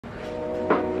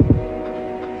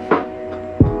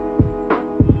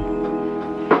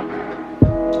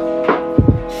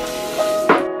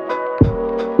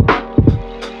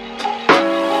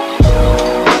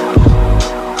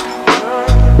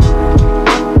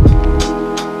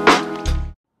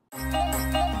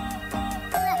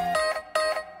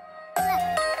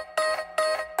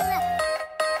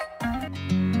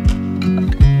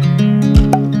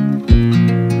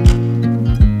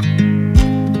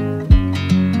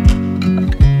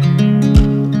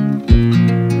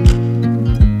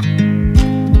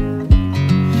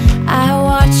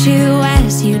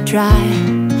dry.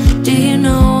 Do you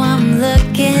know I'm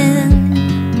looking?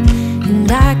 And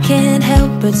I can't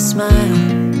help but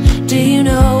smile. Do you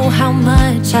know how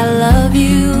much I love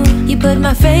you? You put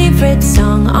my favorite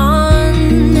song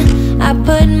on, I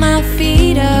put my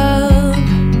feet up,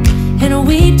 and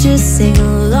we just sing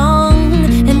along.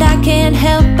 And I can't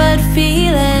help but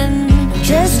feeling,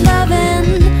 just loving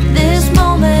this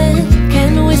moment.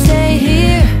 Can we stay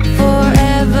here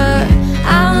forever?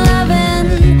 I'm loving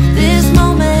this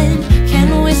moment.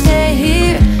 Can we stay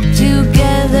here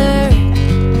together?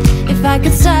 If I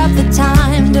could stop the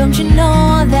time, don't you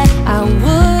know that I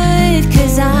would?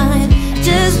 'Cause I'm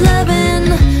just loving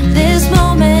this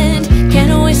moment. Can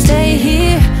we stay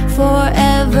here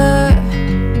forever?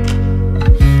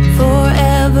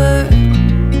 Forever,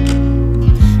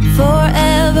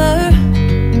 forever,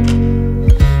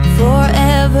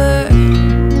 forever.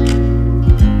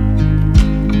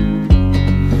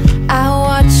 I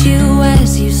watch you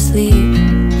as you sleep.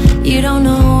 You don't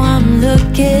know I'm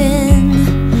looking.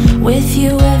 With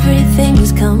you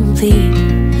everything's complete.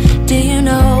 Do you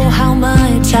know how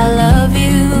much I love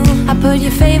you? I put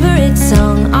your favorite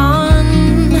song on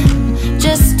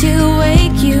just to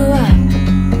wake you up.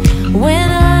 When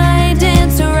I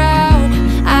dance around,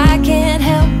 I can't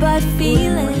help but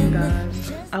feeling.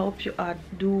 Guys, I hope you are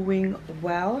doing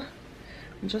well.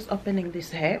 I'm just opening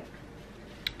this hair.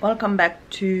 Welcome back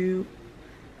to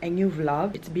a new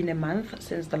vlog. It's been a month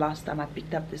since the last time I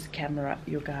picked up this camera,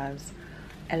 you guys.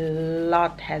 A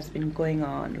lot has been going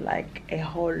on, like a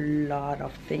whole lot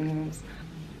of things.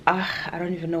 I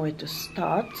don't even know where to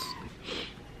start.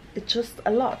 It's just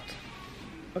a lot,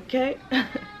 okay?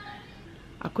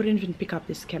 I couldn't even pick up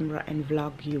this camera and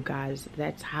vlog you guys.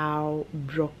 That's how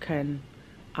broken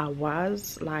I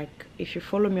was. Like, if you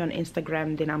follow me on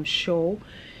Instagram, then I'm sure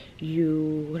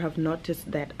you would have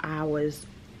noticed that I was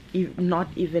not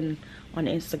even on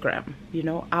Instagram, you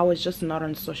know. I was just not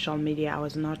on social media. I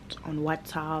was not on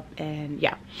WhatsApp, and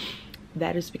yeah,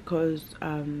 that is because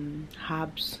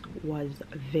Habs was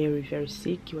very, very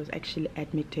sick. He was actually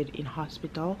admitted in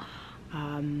hospital,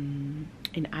 in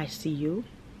ICU.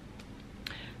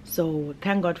 So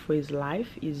thank God for his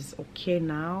life. He's okay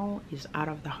now. He's out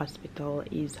of the hospital.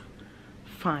 He's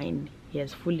fine. He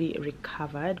has fully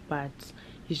recovered, but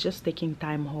he's just taking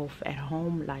time off at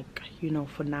home, like, you know,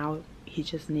 for now he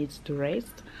just needs to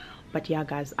rest. But yeah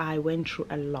guys, I went through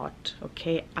a lot,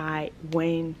 okay? I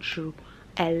went through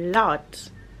a lot,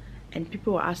 and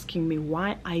people were asking me,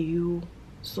 why are you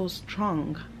so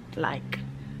strong? Like,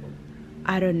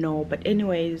 I don't know. But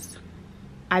anyways,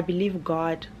 I believe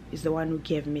God is the one who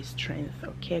gave me strength,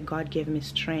 okay? God gave me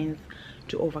strength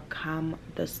to overcome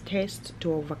this test,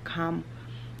 to overcome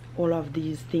all of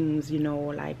these things, you know.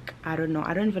 Like, I don't know,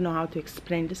 I don't even know how to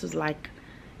explain. This is like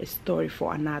a story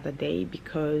for another day,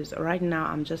 because right now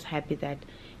I'm just happy that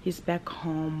he's back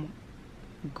home,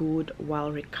 good,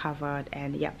 well recovered,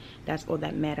 and yeah, that's all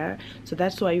that matter. So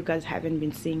that's why you guys haven't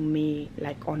been seeing me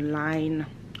like online,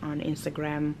 on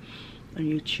Instagram, on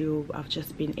YouTube. I've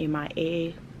just been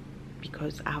MIA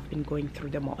because I've been going through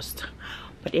the most.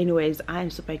 But anyways, I'm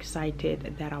super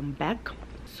excited that I'm back.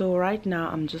 So right now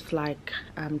I'm just like,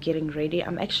 I'm getting ready.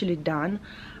 I'm actually done.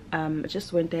 I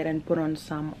just went ahead and put on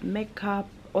some makeup.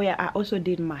 Oh yeah, I also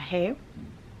did my hair.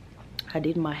 I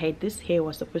did my hair. This hair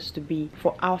was supposed to be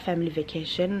for our family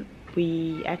vacation.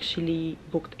 We actually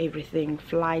booked everything,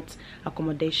 flights,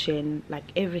 accommodation, like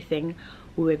everything.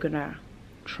 We were gonna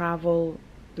travel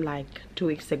like 2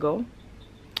 weeks ago,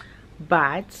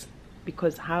 but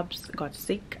because Habs got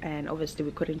sick and obviously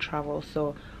we couldn't travel,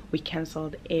 so we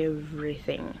canceled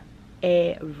everything.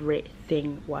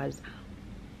 Everything was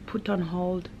put on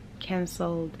hold,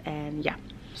 cancelled, and yeah.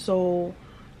 So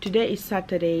today is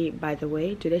Saturday, by the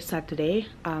way. Today's Saturday.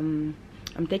 I'm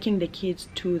taking the kids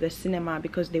to the cinema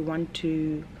because they want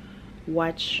to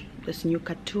watch this new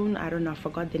cartoon. I don't know, I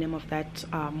forgot the name of that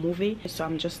movie. So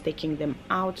I'm just taking them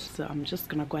out. So I'm just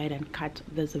gonna go ahead and cut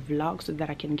this vlog so that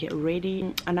I can get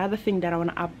ready. Another thing that I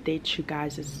want to update you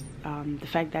guys is the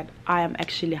fact that I am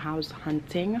actually house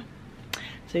hunting.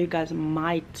 So you guys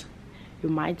might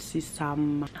see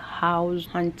some house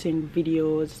hunting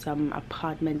videos, some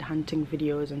apartment hunting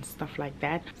videos and stuff like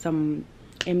that, some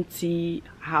empty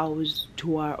house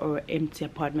tour or empty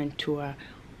apartment tour.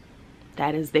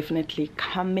 That is definitely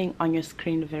coming on your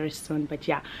screen very soon. But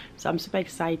yeah, so I'm super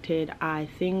excited. I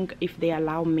think if they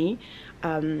allow me,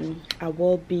 I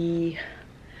will be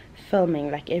filming,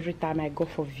 like every time I go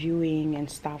for viewing and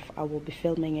stuff, I will be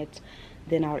filming it,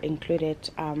 then I'll include it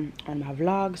on my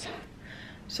vlogs.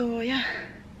 So yeah,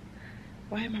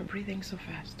 why am I breathing so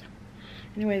fast?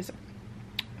 Anyways,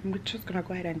 I'm just gonna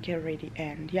go ahead and get ready,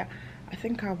 and yeah, I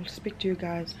think I will speak to you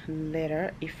guys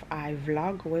later if I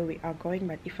vlog where we are going,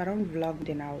 but if I don't vlog,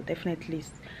 then I'll definitely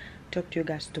talk to you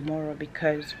guys tomorrow,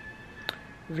 because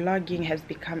vlogging has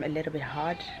become a little bit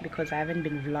hard because I haven't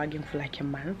been vlogging for like a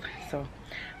month. So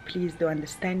please do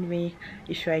understand me.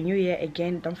 If you are new here,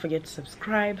 again, don't forget to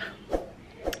subscribe.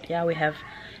 Yeah, we have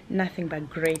nothing but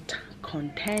great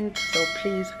content, so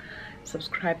please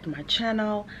subscribe to my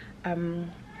channel.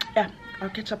 Yeah, I'll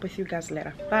catch up with you guys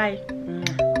later. Bye.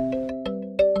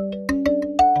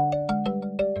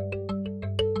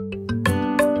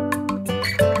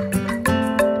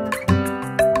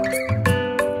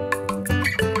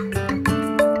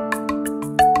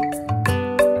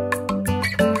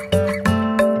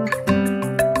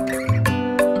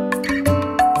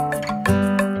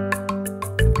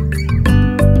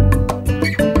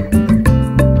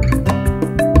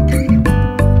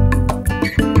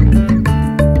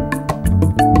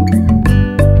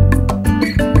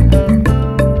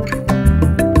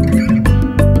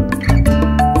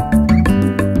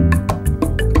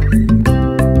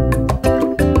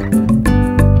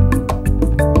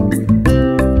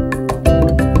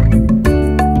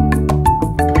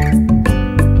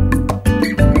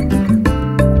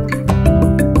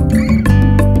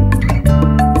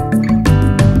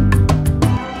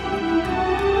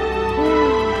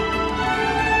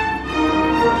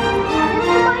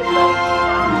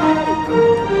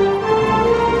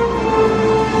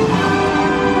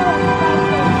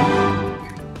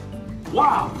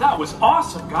 That was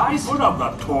awesome, guys! Put up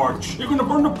that torch. You're gonna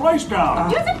burn the place down.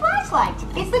 Use a flashlight.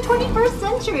 It's the 21st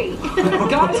century.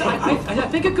 Guys, I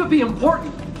think it could be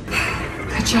important.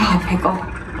 Good job, Pickle.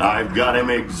 I've got him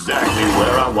exactly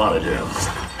where I wanted him.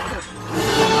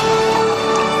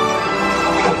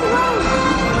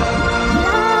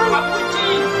 Abruti!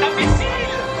 Imbécile!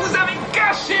 Vous avez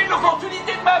gâché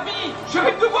l'opportunité de ma vie! Je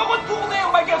vais devoir retourner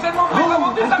au magasin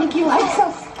I think he likes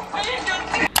us.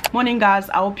 Morning guys,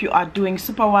 I hope you are doing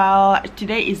super well.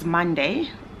 Today is Monday,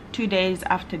 2 days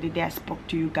after the day I spoke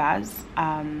to you guys.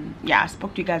 Yeah, I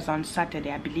spoke to you guys on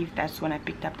Saturday. I believe that's when I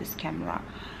picked up this camera.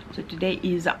 So today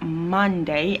is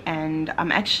Monday and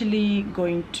I'm actually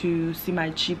going to see my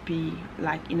GP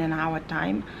like in an hour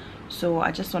time. So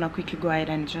I just want to quickly go ahead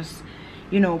and just,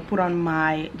 you know, put on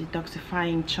my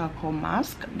detoxifying charcoal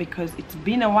mask, because it's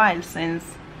been a while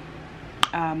since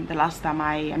the last time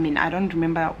I mean I don't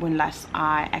remember when last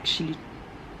I actually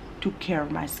took care of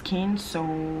my skin.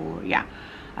 So yeah,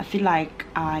 I feel like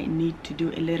I need to do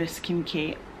a little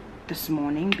skincare this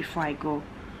morning before I go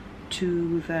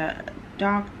to the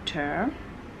doctor.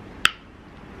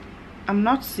 I'm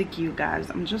not sick, you guys.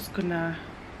 I'm just gonna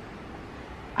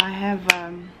I have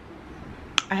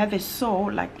a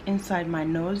sore like inside my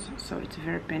nose, so it's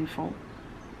very painful.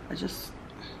 I just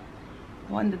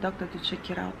want the doctor to check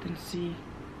it out and see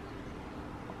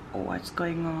what's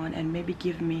going on and maybe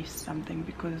give me something,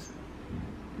 because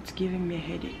it's giving me a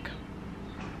headache.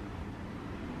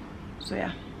 So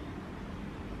yeah.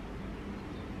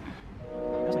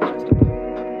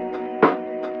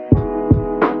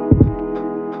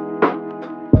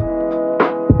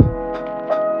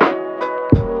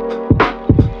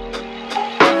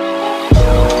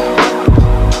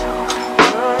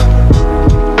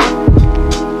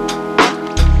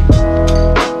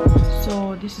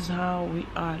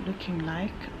 Looking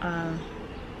like I'm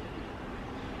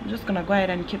just gonna go ahead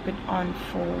and keep it on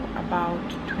for about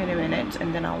 20 minutes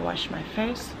and then I'll wash my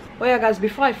face. Oh yeah guys,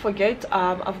 before I forget,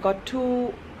 I've got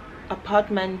 2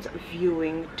 apartment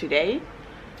viewing today.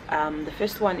 The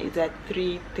first one is at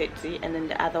 3:30 and then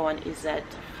the other one is at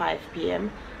 5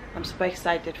 p.m. I'm super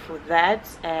excited for that,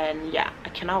 and yeah, I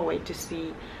cannot wait to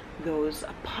see those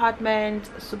apartments.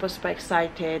 Super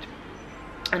excited.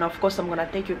 And of course I'm gonna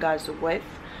take you guys with.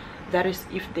 That is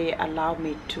if they allow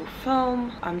me to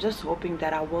film. I'm just hoping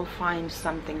that I will find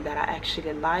something that I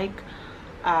actually like.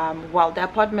 Well, the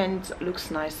apartment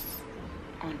looks nice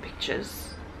on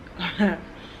pictures.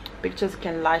 Pictures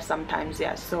can lie sometimes,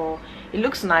 yeah. So it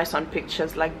looks nice on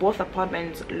pictures, like both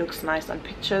apartments looks nice on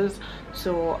pictures.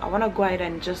 So I want to go ahead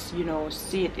and just, you know,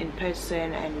 see it in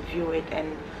person and view it,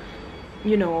 and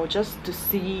you know, just to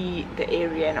see the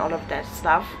area and all of that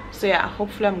stuff. So yeah,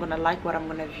 hopefully I'm gonna like what I'm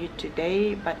gonna view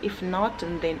today, but if not,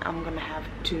 and then I'm gonna have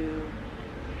to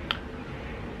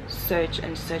search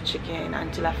and search again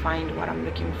until I find what I'm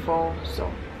looking for.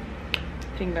 So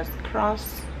fingers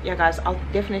crossed. Yeah guys, I'll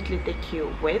definitely take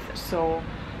you with. So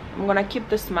I'm gonna keep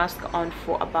this mask on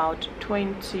for about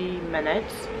 20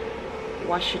 minutes,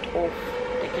 wash it off,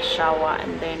 take a shower,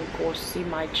 and then go see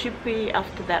my GP.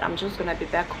 After that I'm just gonna be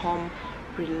back home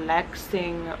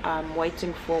relaxing,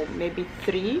 waiting for maybe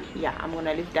 3. Yeah, I'm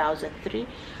gonna leave the house at 3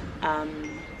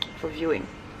 for viewing.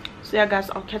 So yeah guys,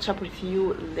 I'll catch up with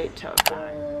you later.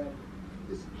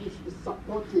 Is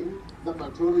supporting the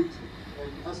majority,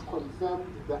 and as confirmed,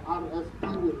 the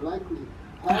RFP will likely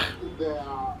have their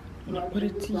put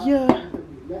it here.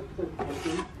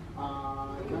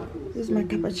 This is my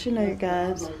cappuccino, you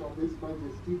guys.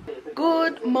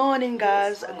 Good morning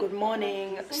guys, good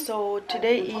morning. So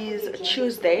today is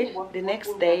Tuesday, the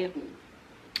next day.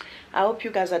 I hope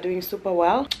you guys are doing super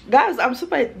well. Guys, I'm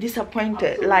super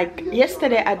disappointed. Like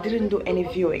yesterday I didn't do any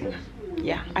viewing.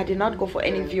 Yeah, I did not go for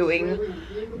any viewing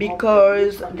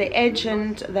because the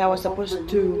agent that was supposed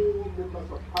to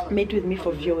meet with me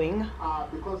for viewing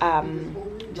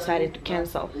decided to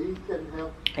cancel.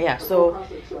 Yeah, so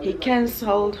he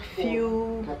canceled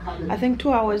I think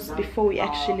 2 hours before we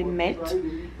actually met.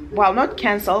 Well, not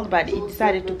cancelled, but he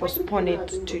decided to postpone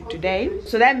it to today.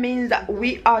 So that means that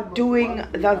we are doing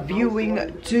the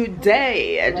viewing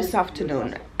today, this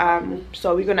afternoon.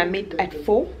 So we're gonna meet at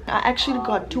 4. I actually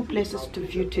got 2 places to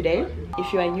view today.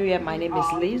 If you are new here, my name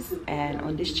is Liz, and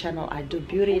on this channel I do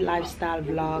beauty lifestyle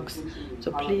vlogs.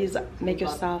 So please make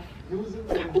yourself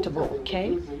comfortable,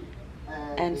 okay?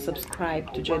 And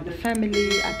subscribe to join the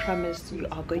family. I promise you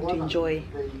are going to enjoy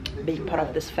being part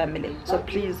of this family. So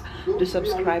please do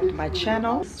subscribe to my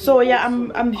channel. So yeah,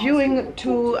 I'm viewing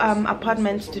 2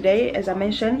 apartments today, as I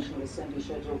mentioned.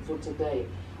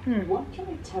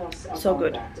 So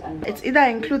good. It's either I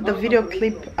include the video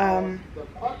clip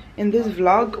in this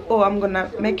vlog, or I'm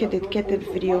gonna make a dedicated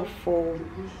video for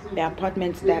the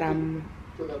apartments that I'm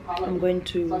going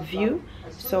to view.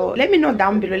 So let me know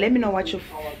down below, let me know what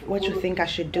you think I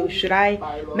should do. Should I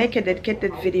make a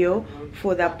dedicated video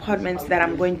for the apartments that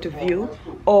I'm going to view,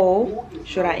 or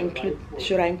should I include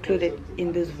it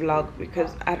in this vlog?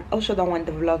 Because I also don't want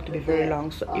the vlog to be very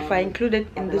long. So if I include it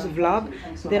in this vlog,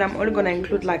 then I'm only going to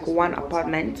include like 1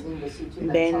 apartment.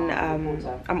 Then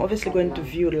I'm obviously going to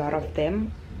view a lot of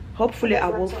them. Hopefully I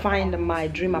will find my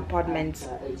dream apartments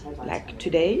like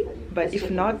today, but if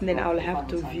not, then I'll have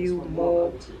to view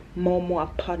more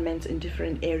apartments in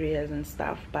different areas and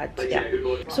stuff. But yeah,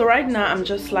 so right now I'm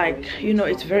just like, you know,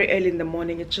 it's very early in the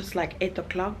morning. It's just like 8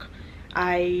 o'clock.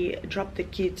 I dropped the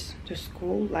kids to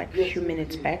school like a few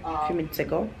minutes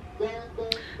ago.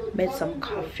 Made some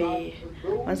coffee.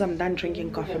 Once I'm done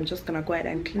drinking coffee, I'm just gonna go ahead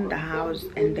and clean the house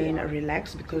and then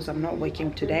relax because I'm not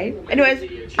working today.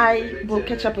 Anyways, I will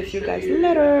catch up with you guys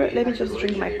later. Let me just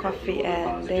drink my coffee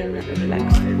and then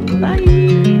relax. Bye.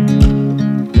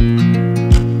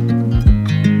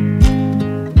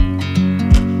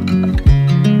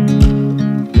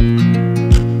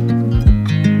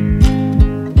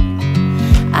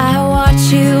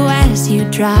 You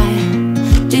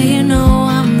drive. Do you know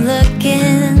I'm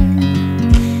looking,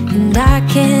 and I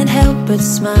can't help but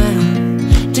smile?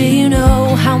 Do you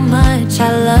know how much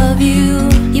I love you?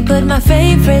 You put my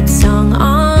favorite song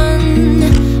on,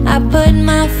 I put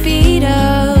my feet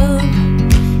up,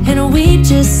 and we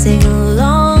just sing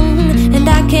along. And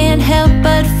I can't help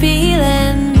but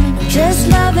feeling, just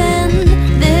loving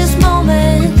this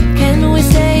moment. Can we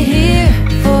stay here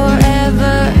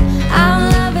forever?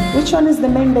 I'm loving. Which one is the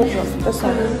main bedroom? This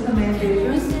one. This is the main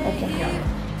bedroom. Okay.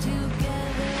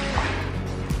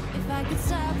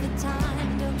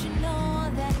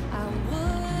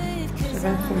 So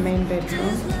that's the main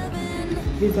bedroom.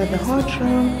 These are the hot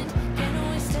room.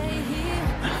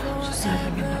 Just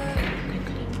having a look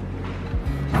quickly.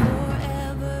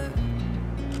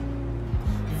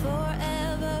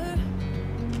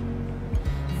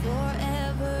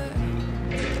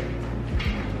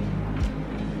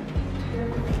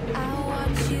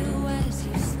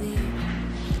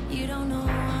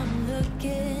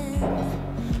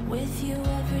 With you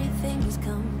everything's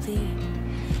complete.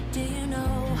 Do you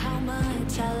know how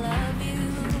much I love you?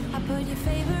 I put your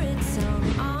favorite song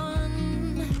on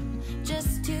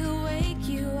just to wake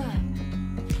you up.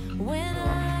 When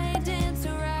I dance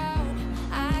around,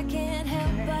 I can't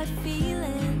help but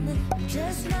feeling,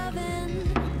 just loving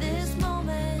this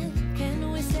moment.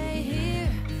 Can we stay here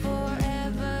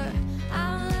forever?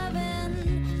 I'm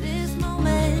loving this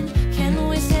moment. Can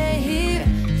we stay here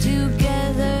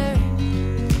together?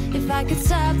 If I could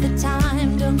stop the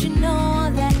time, don't you know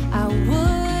that I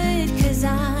would? 'Cause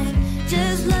I'm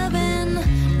just loving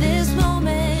this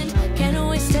moment. Can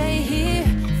we stay here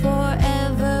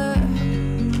forever?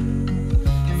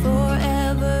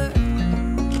 Forever.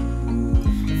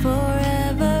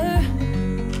 Forever.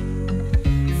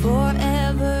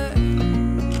 Forever.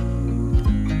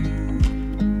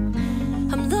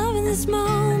 I'm loving this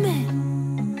moment.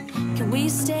 Can we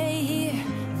stay here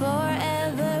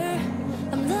forever?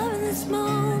 I'm loving this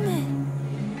moment.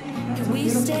 Can we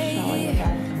stay here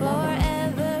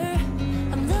forever?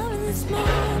 I'm loving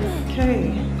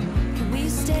Okay. Can we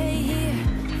stay here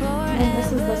forever? And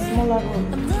this is the smaller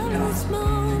room. I'm loving this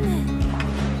moment.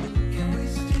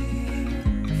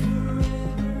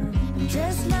 I'm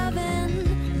just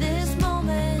loving this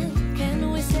moment.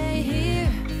 Can we stay here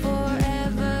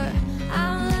forever?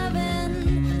 I'm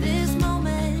loving this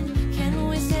moment. Can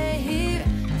we stay here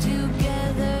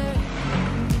together?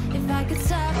 If I could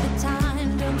stop the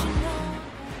time, don't you know?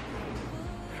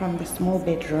 From the small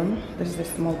bedroom, this is the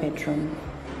small bedroom.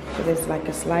 So there's like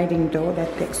a sliding door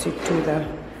that takes you to the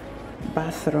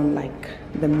bathroom, like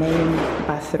the main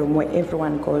bathroom where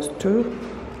everyone goes to.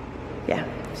 Yeah,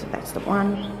 so that's the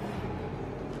one.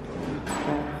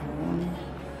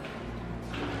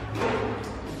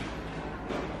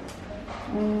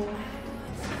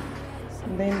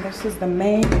 And then this is the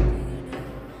main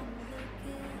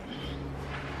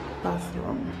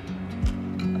bathroom.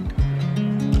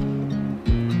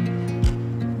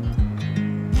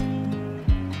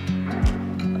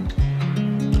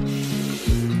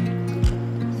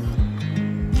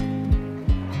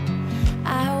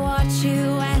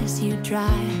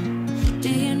 Do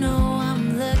you know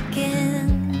I'm looking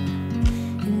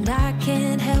and I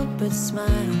can't help but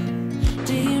smile?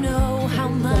 Do you know how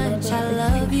much I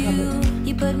love you?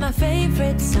 You put my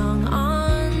favorite song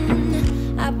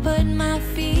on, I put my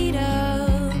feet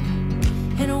up,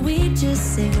 and we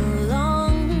just sing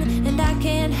along, and I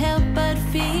can't help but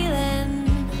feeling,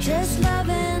 just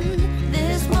loving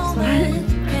this moment.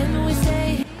 Can we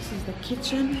say? This is the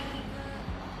kitchen,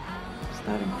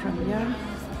 starting from here.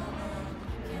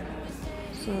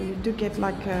 So you do get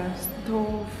like a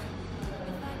stove,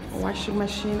 a washing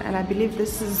machine, and I believe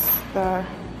this is the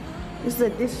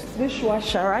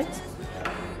dishwasher, right?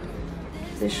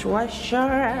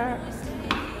 Dishwasher.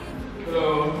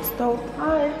 Hello. Stove.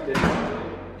 Hi.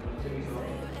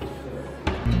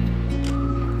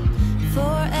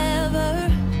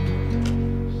 Forever,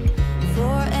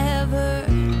 forever,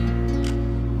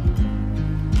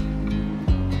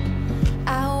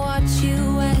 I watch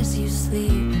you as you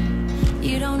sleep.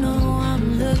 You don't know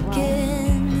I'm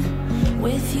looking.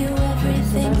 With you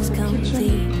everything's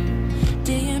complete.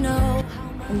 Do you know?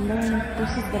 And then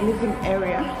this is the living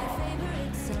area.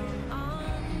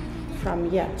 From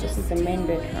here, this is the main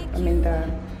bedroom. I mean the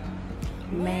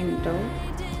main door.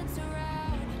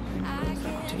 And it goes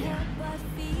up to here.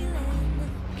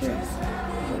 Okay,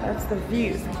 so that's the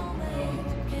view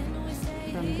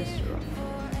from this room.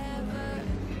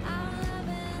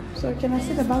 So can I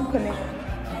see the balcony?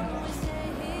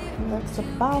 That's the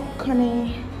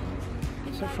balcony.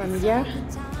 So from here,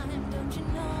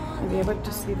 you'll be able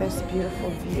to see this beautiful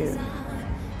view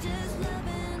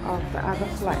of the other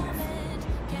flat.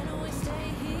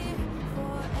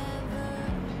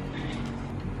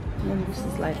 And then this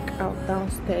is like out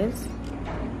downstairs.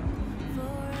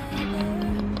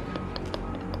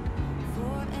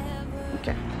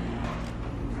 Okay.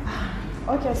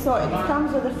 Okay, so it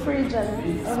comes with a fridge and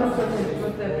everything.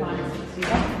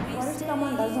 What if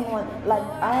someone doesn't want, like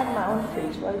I have my own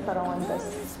fridge, what if I don't want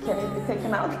this? Can it be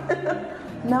taken out?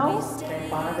 No?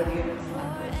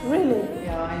 Really?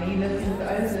 Yeah, and he lives in the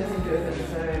owners live in Burgundy,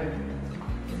 so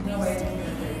there's no way to take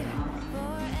it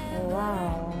out.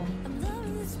 Wow.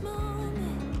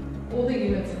 All the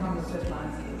units come with Swiss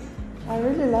licenses. I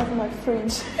really love my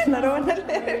fridge and I don't want to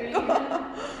let it go.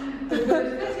 But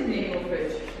it's in your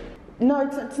fridge. No,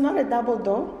 it's not a double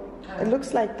door. It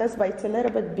looks like this, but it's a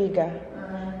little bit bigger.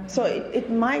 So it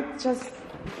might just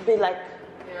be like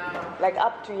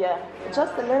up to here.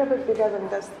 Just a little bit bigger than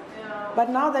this. Yeah. But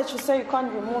now that you say you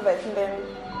can't remove it, and then...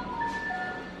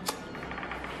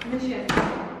 Michelle,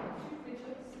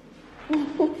 2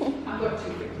 fridges? I've got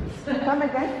 2 fridges. Come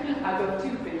again? I've got 2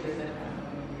 fridges at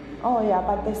home. Oh yeah,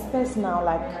 but the space now,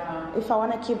 like, if I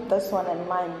want to keep this one in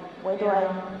mind, where do I...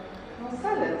 Well,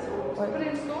 sell it or put it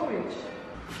in storage.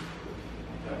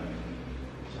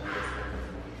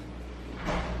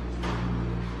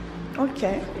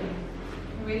 Okay.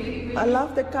 I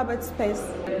love the cupboard space.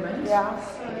 Yeah.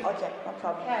 Okay, no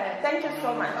problem. Thank you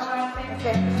so much.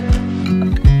 Okay.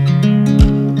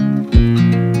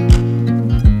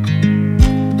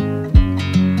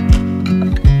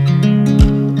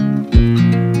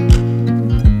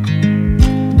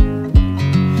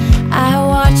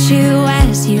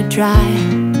 You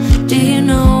drive. Do you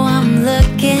know I'm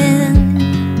looking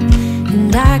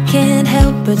and I can't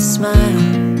help but smile?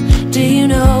 Do you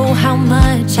know how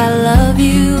much I love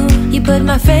you? You put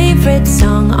my favorite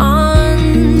song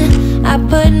on, I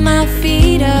put my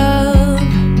feet up,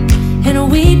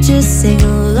 and we just sing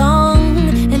along,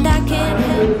 and I can't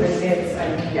help but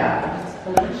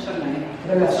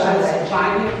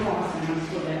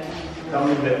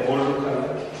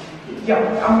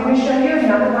Yeah, I'm going to show you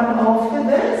another one after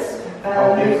this.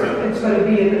 It's going to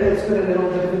be it's got a little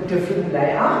bit of a different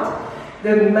layout.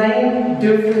 The main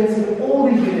difference in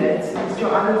all the units is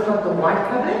you're either got the white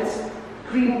cupboards,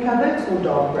 cream cupboards, or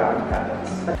dark brown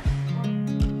cupboards.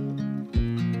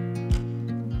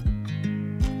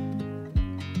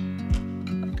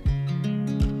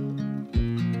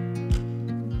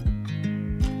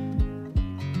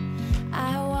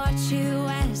 I watch you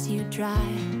as you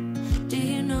drive. Do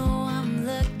you know I'm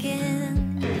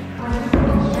looking? I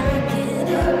can't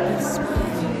help but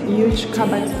smile. Huge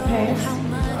cupboard space. How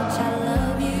much I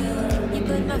love you. You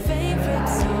put my favorite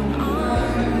song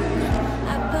on. I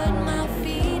put my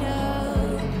feet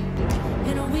up,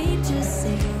 and we just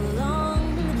sing along.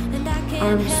 And I can't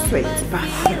I'm help straight but back.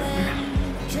 feel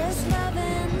it. Just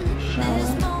loving this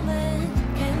moment.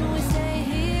 Can we stay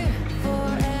here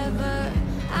forever?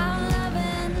 I'm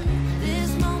loving this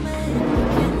moment.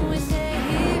 Can we stay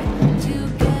here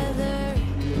together?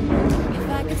 If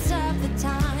I could stop the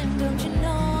time, don't you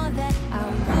know that I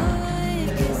would?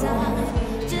 'Cause I'm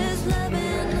just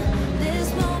loving this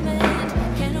moment.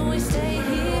 Can we stay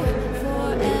here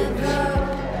forever?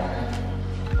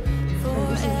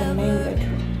 This is the main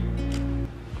bedroom.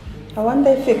 I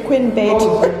wonder if a queen bed.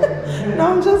 No,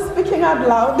 I'm just speaking out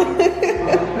loud. I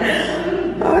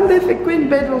wonder if a queen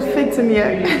bed will fit in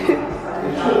here.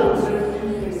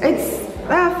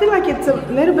 I feel like it's a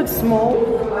little bit small.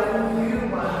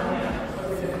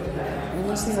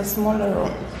 This is a smaller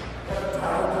room.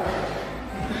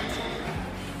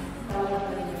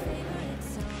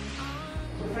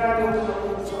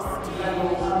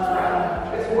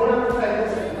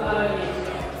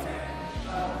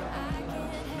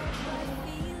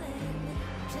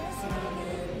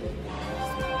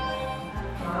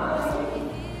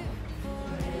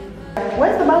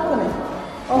 Where's the balcony?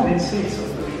 Oh, didn't see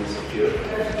something that's secure.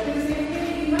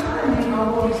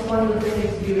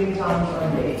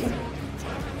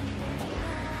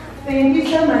 Thank you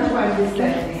so much for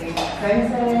understanding. Thanks,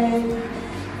 Ed.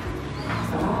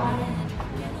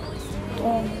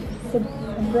 oh, it's a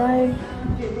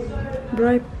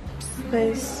bright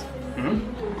space.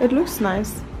 It looks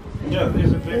nice. Yeah,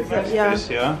 there's a big Yeah. space,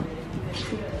 yeah.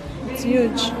 It's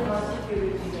huge.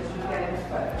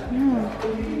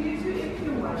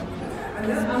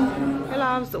 Hey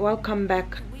loves, welcome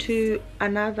back to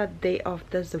another day of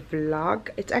this vlog.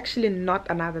 It's actually not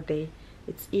another day,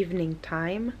 it's evening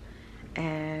time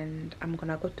and I'm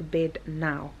gonna go to bed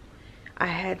now. I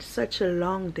had such a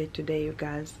long day today, you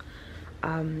guys.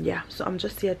 Yeah, so I'm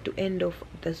just here to end off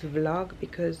this vlog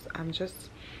because I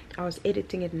was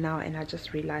editing it now and I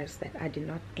just realized that I did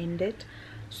not end it.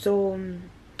 So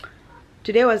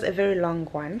today was a very long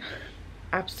one,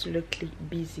 absolutely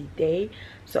busy day.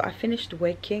 So I finished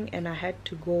working and I had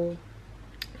to go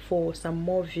for some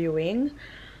more viewing,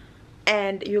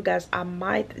 and you guys, I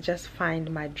might just find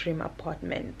my dream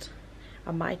apartment.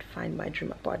 I might find my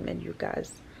dream apartment, you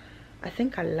guys. I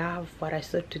think I love what I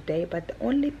saw today, but the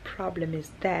only problem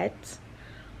is that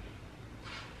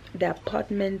the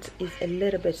apartment is a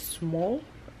little bit small.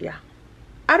 Yeah,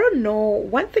 I don't know.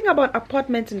 One thing about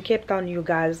apartments in Cape Town, you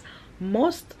guys,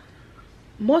 most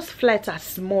flats are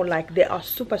small, like they are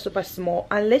super small,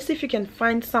 unless if you can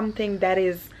find something that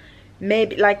is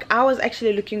maybe like, I was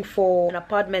actually looking for an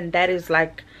apartment that is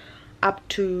like up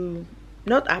to,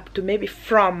 not up to, maybe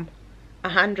from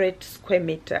 100 square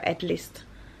meter at least,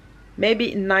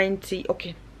 maybe 90.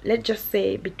 Okay, let's just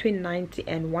say between 90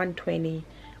 and 120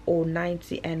 or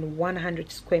 90 and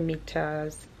 100 square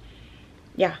meters.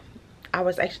 Yeah, I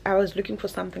was looking for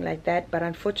something like that, but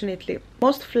unfortunately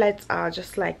most flats are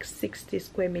just like 60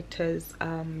 square meters.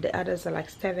 The others are like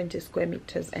 70 square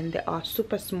meters and they are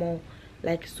super small,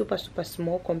 like super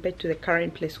small compared to the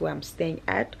current place where I'm staying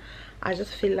at. I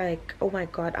just feel like, oh my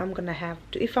god, I'm gonna have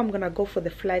to, if I'm gonna go for the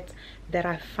flats that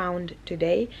I found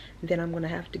today, then I'm gonna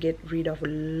have to get rid of a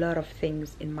lot of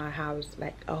things in my house,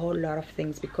 like a whole lot of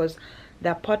things, because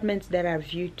the apartments that I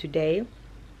viewed today,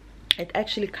 it's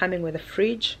actually coming with a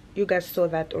fridge. You guys saw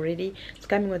that already. It's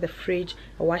coming with a fridge,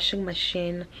 a washing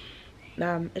machine,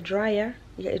 a dryer,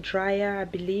 yeah, a dryer I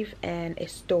believe, and a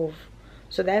stove.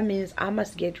 So that means I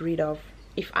must get rid of,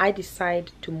 if I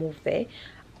decide to move there,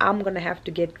 I'm gonna have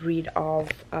to get rid of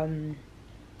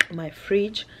my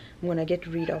fridge. I'm gonna get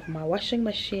rid of my washing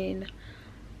machine,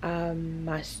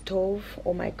 my stove.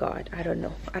 Oh my god, I don't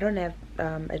know, I don't have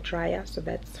a dryer, so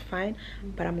that's fine,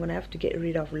 but I'm gonna have to get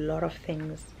rid of a lot of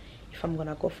things if I'm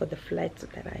gonna go for the flats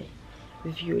that I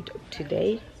viewed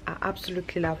today. I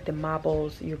absolutely love the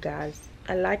marbles, you guys.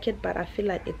 I like it, but I feel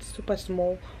like it's super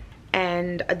small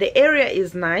and the area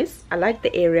is nice. I like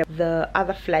the area. The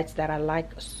other flats that I like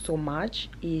so much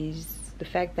is the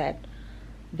fact that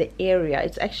the area,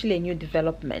 it's actually a new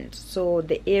development, so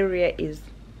the area is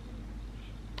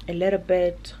a little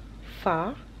bit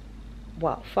far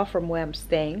from where I'm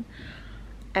staying.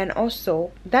 And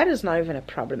also that is not even a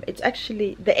problem. It's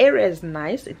actually, the area is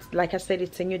nice. It's like I said,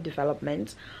 it's a new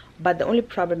development, but the only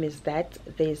problem is that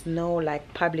there's no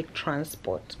like public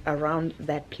transport around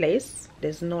that place.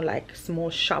 There's no like small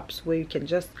shops where you can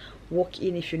just walk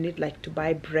in if you need like to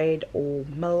buy bread or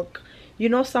milk. You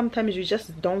know, sometimes you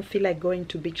just don't feel like going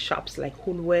to big shops like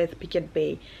Woolworth, Pick n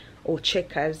Pay or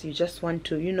Checkers. You just want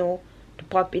to, you know, to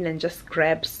pop in and just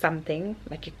grab something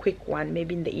like a quick one,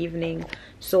 maybe in the evening.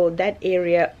 So that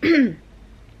area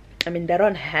I mean, they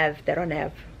don't have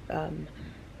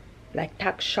like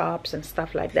tuck shops and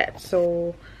stuff like that.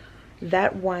 So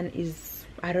that one is,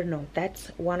 I don't know, that's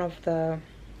one of the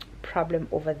problem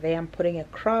over there I'm putting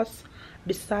across.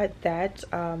 Besides that,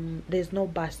 there's no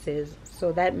buses,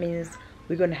 so that means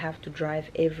we're gonna have to drive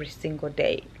every single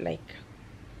day. Like,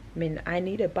 I mean, I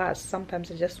need a bus.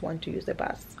 Sometimes I just want to use a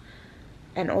bus.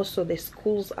 And also the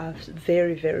schools are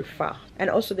very, very far, and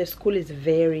also the school is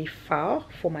very far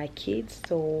for my kids,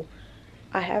 so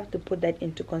I have to put that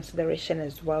into consideration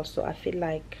as well. So I feel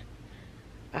like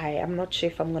I'm not sure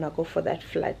if I'm gonna go for that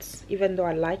flats, even though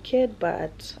I like it,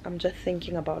 but I'm just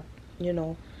thinking about, you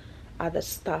know, other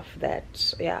stuff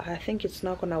that, yeah, I think it's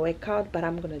not gonna work out, but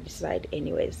I'm gonna decide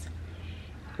anyways.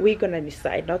 We're gonna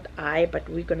decide, not I, but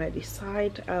we're gonna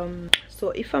decide.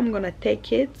 So if I'm gonna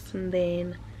take it, and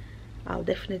then I'll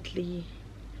definitely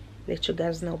let you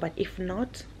guys know, but if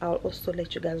not, I'll also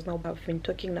let you guys know. I've been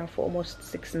talking now for almost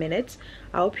 6 minutes.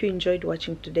 I hope you enjoyed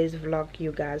watching today's vlog,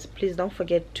 you guys. Please don't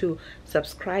forget to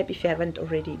subscribe if you haven't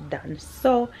already done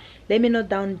so. Let me know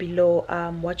down below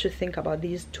what you think about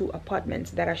these 2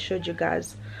 apartments that I showed you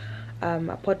guys,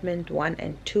 apartment 1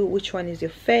 and 2. Which one is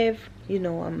your fave? You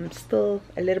know, I'm still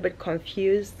a little bit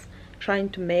confused, trying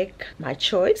to make my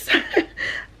choice.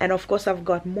 And of course I've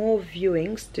got more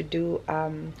viewings to do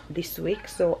this week,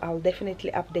 so I'll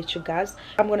definitely update you guys.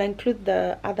 I'm gonna include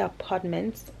the other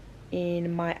apartments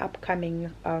in my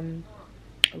upcoming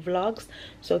vlogs,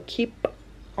 so keep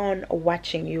on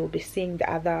watching. You'll be seeing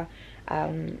the other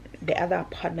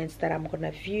apartments that I'm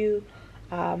gonna view.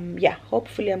 Yeah,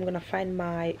 hopefully I'm gonna find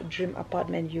my dream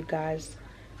apartment, you guys.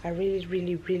 I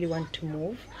really want to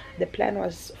move. The plan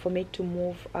was for me to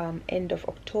move end of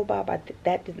October, but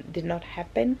that did not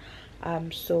happen.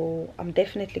 So I'm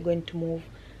definitely going to move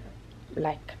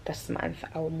like this month.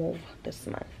 I'll move this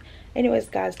month. Anyways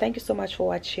guys, thank you so much for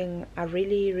watching. I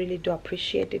really do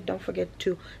appreciate it. Don't forget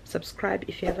to subscribe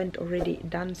if you haven't already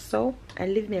done so,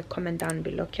 and leave me a comment down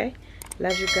below. Okay,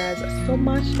 love you guys so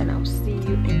much, and I'll see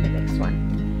you in the next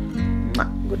one.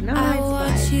 Good night. I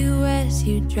watch you as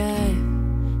you drive.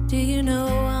 Do you know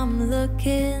I'm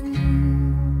looking?